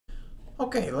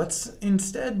Okay, let's,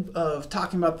 instead of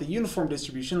talking about the uniform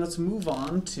distribution, let's move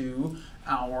on to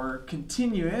our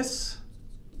continuous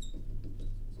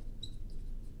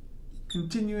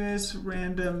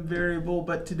random variable,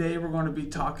 but today we're going to be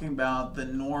talking about the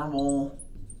normal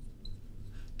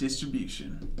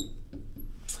distribution.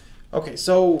 Okay,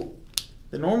 so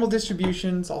the normal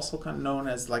distribution is also kind of known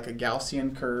as like a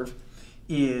Gaussian curve,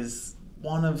 is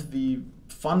one of the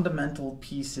fundamental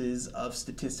pieces of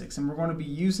statistics, and we're going to be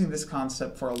using this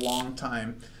concept for a long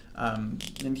time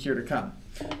in here to come.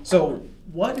 So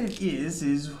what it is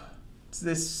it's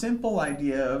this simple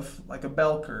idea of like a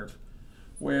bell curve,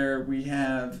 where we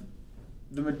have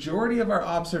the majority of our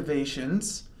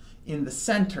observations in the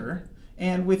center,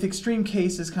 and with extreme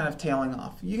cases kind of tailing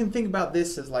off. You can think about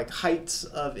this as like heights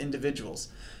of individuals.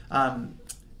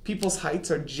 People's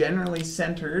heights are generally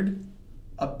centered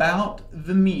about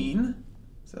the mean,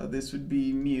 so this would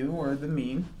be mu, or the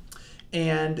mean,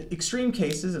 and extreme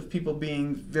cases of people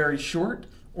being very short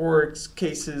or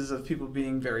cases of people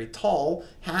being very tall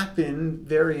happen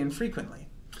very infrequently.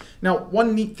 Now,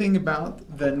 one neat thing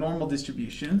about the normal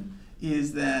distribution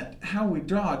is that how we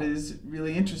draw it is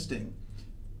really interesting.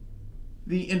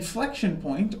 The inflection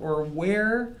point, or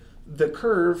where the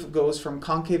curve goes from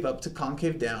concave up to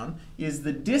concave down, is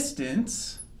the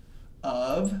distance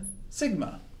of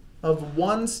sigma, of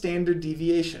one standard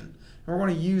deviation. And we're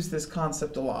going to use this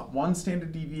concept a lot. One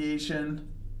standard deviation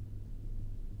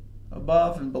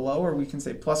above and below, or we can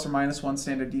say plus or minus one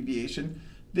standard deviation.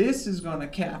 This is going to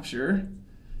capture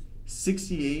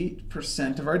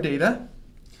 68% of our data.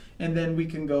 And then we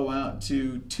can go out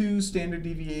to 2 standard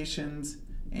deviations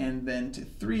and then to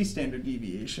 3 standard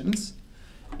deviations.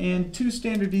 And 2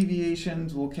 standard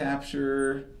deviations will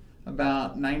capture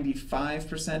about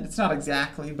 95%. It's not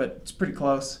exactly, but it's pretty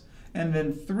close. And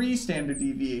then 3 standard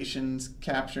deviations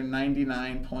capture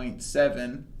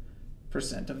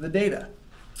 99.7% of the data.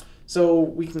 So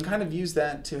we can kind of use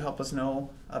that to help us know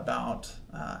about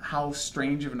how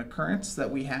strange of an occurrence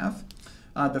that we have.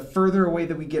 The further away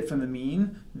that we get from the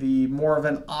mean, the more of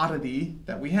an oddity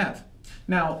that we have.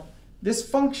 Now, this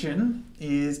function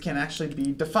can actually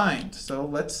be defined. So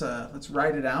let's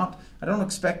write it out. I don't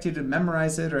expect you to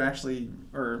memorize it,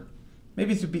 or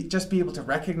maybe to just be able to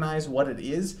recognize what it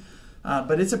is.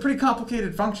 But it's a pretty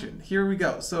complicated function. Here we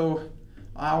go. So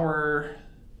our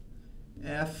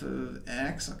f of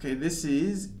x, okay, this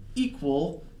is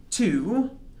equal to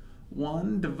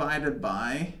 1 divided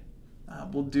by,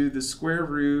 we'll do the square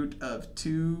root of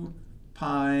 2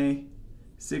 pi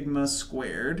sigma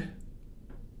squared,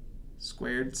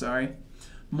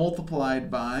 multiplied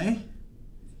by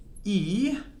e,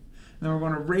 and then we're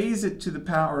going to raise it to the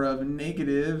power of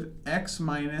negative x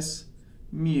minus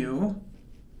mu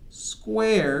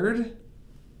squared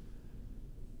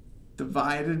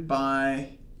divided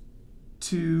by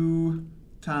 2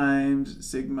 times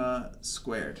sigma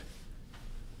squared.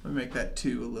 Let me make that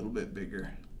 2 a little bit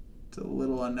bigger. It's a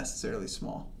little unnecessarily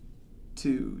small.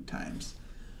 2 times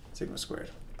sigma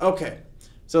squared. Okay,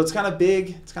 so it's kind of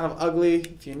big, it's kind of ugly.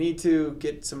 If you need to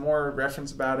get some more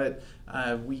reference about it,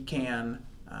 we can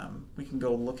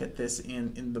go look at this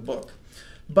in the book.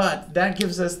 But that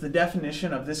gives us the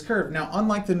definition of this curve. Now,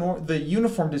 unlike the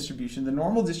uniform distribution, the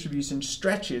normal distribution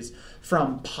stretches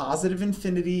from positive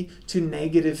infinity to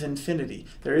negative infinity.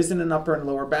 There isn't an upper and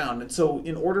lower bound. And so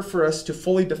in order for us to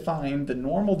fully define the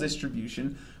normal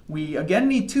distribution, we again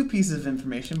need 2 pieces of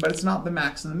information, but it's not the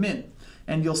max and the min.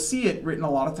 And you'll see it written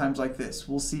a lot of times like this.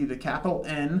 We'll see the capital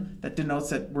N that denotes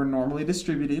that we're normally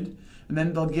distributed. And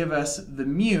then they'll give us the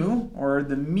mu, or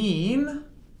the mean,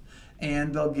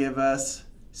 and they'll give us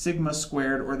sigma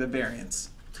squared, or the variance.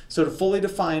 So to fully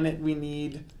define it, we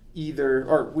need we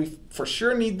for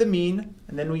sure need the mean,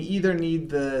 and then we either need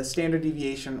the standard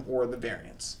deviation or the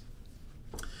variance.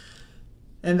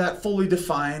 And that fully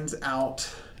defines out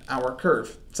our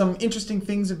curve. Some interesting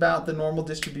things about the normal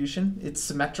distribution: it's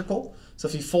symmetrical. So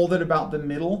if you fold it about the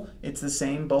middle, it's the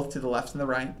same both to the left and the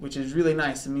right, which is really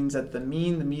nice. It means that the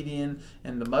mean, the median,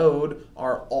 and the mode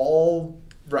are all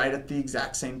right at the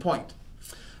exact same point.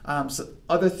 So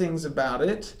other things about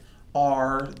it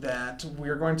are that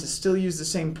we're going to still use the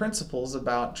same principles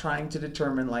about trying to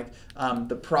determine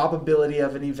the probability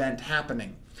of an event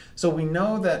happening. So we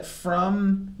know that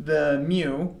from the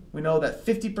mu, we know that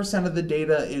 50% of the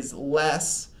data is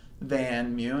less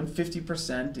than mu and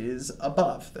 50% is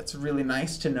above. That's really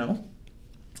nice to know.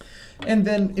 And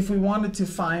then if we wanted to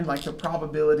find the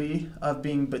probability of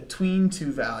being between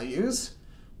 2 values,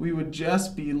 we would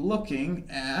just be looking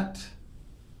at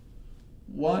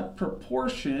what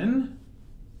proportion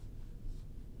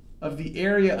of the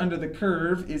area under the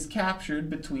curve is captured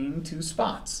between 2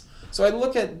 spots. So I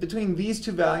look at between these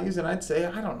two values and I'd say,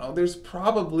 I don't know, there's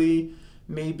probably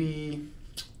maybe,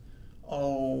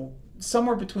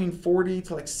 somewhere between 40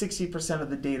 to like 60% of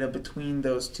the data between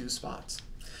those two spots.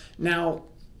 Now,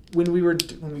 when we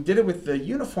did it with the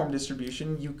uniform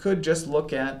distribution, you could just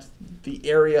look at the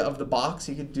area of the box.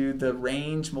 You could do the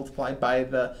range multiplied by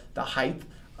the height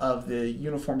of the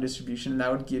uniform distribution, and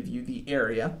that would give you the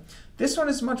area. This one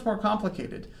is much more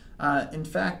complicated. In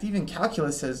fact, even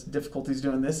calculus has difficulties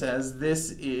doing this, as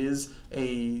this is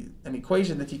an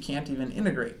equation that you can't even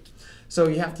integrate. So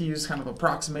you have to use kind of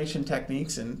approximation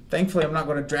techniques, and thankfully I'm not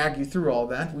going to drag you through all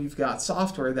that. We've got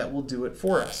software that will do it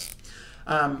for us.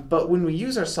 But when we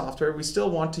use our software, we still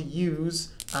want to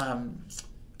use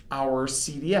our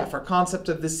CDF, our concept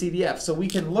of the CDF. So we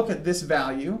can look at this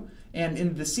value, and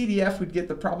in the CDF we'd get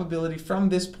the probability from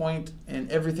this point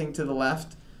and everything to the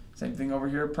left. Same thing over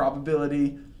here,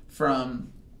 probability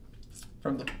from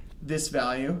this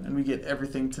value, and we get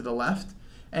everything to the left.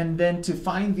 And then to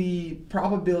find the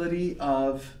probability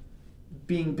of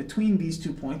being between these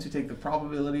 2 points, we take the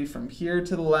probability from here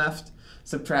to the left,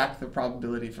 subtract the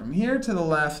probability from here to the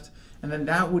left, and then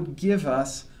that would give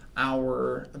us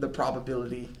the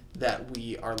probability that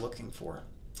we are looking for.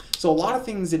 So a lot of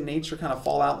things in nature kind of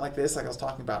fall out like this, like I was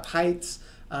talking about heights.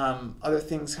 Other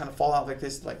things kind of fall out like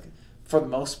this, like for the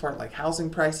most part, like housing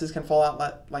prices can fall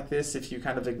out like this if you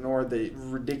kind of ignore the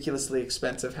ridiculously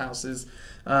expensive houses.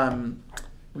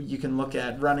 You can look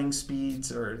at running speeds,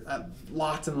 or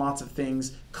lots and lots of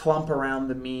things clump around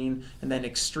the mean, and then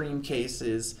extreme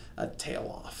cases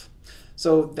tail off.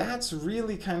 So that's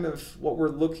really kind of what we're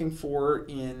looking for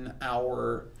in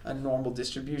our normal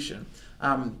distribution.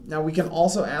 Now we can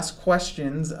also ask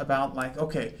questions about, like,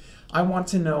 okay, I want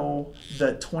to know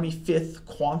the 25th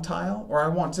quantile, or I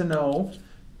want to know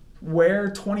where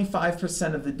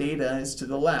 25% of the data is to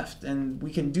the left, and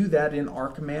we can do that in R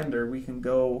Commander. We can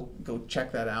go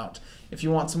check that out. If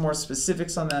you want some more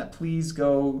specifics on that, please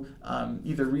go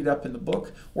either read up in the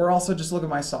book or also just look at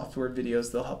my software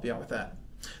videos. They'll help you out with that.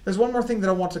 There's one more thing that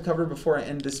I want to cover before I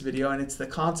end this video, and it's the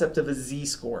concept of a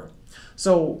z-score.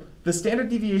 So the standard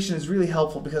deviation is really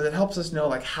helpful because it helps us know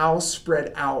like how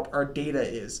spread out our data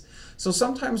is. So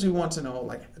sometimes we want to know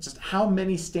like just how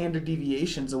many standard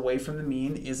deviations away from the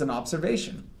mean is an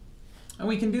observation. And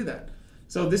we can do that.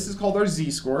 So this is called our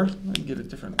z-score. Let me get a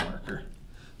different marker.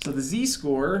 So the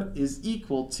z-score is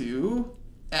equal to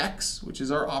x, which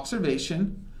is our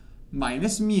observation,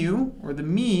 minus mu, or the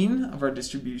mean of our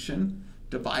distribution,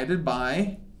 divided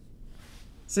by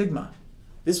sigma.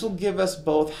 This will give us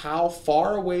both how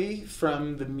far away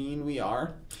from the mean we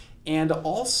are, and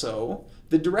also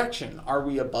the direction. Are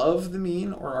we above the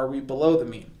mean or are we below the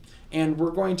mean? And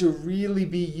we're going to really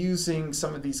be using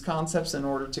some of these concepts in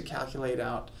order to calculate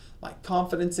out like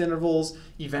confidence intervals,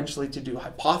 eventually to do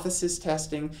hypothesis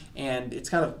testing, and it's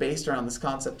kind of based around this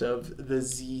concept of the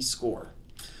z-score.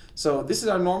 So this is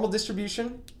our normal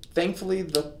distribution. Thankfully,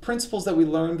 the principles that we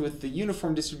learned with the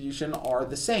uniform distribution are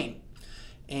the same.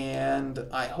 And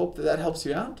I hope that helps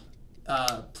you out.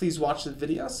 Please watch the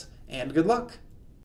videos, and good luck.